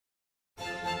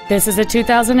This is a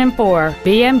 2004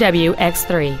 BMW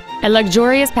X3, a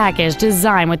luxurious package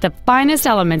designed with the finest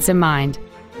elements in mind.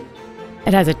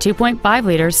 It has a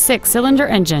 2.5-liter 6-cylinder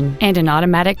engine and an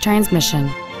automatic transmission.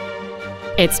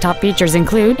 Its top features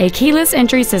include a keyless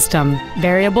entry system,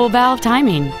 variable valve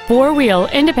timing, 4-wheel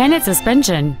independent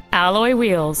suspension, alloy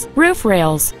wheels, roof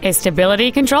rails, a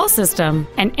stability control system,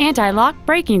 an anti-lock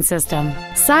braking system,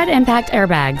 side impact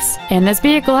airbags, and this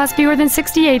vehicle has fewer than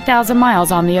 68,000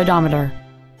 miles on the odometer.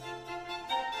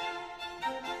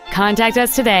 Contact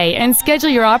us today and schedule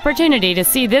your opportunity to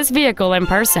see this vehicle in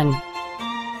person.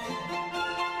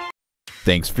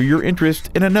 Thanks for your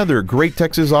interest in another great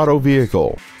Texas Auto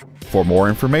vehicle. For more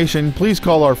information, please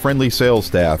call our friendly sales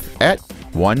staff at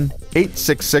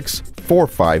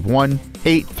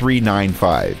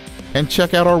 1-866-451-8395 and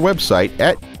check out our website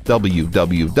at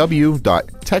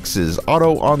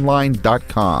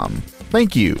www.texasautoonline.com.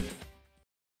 Thank you.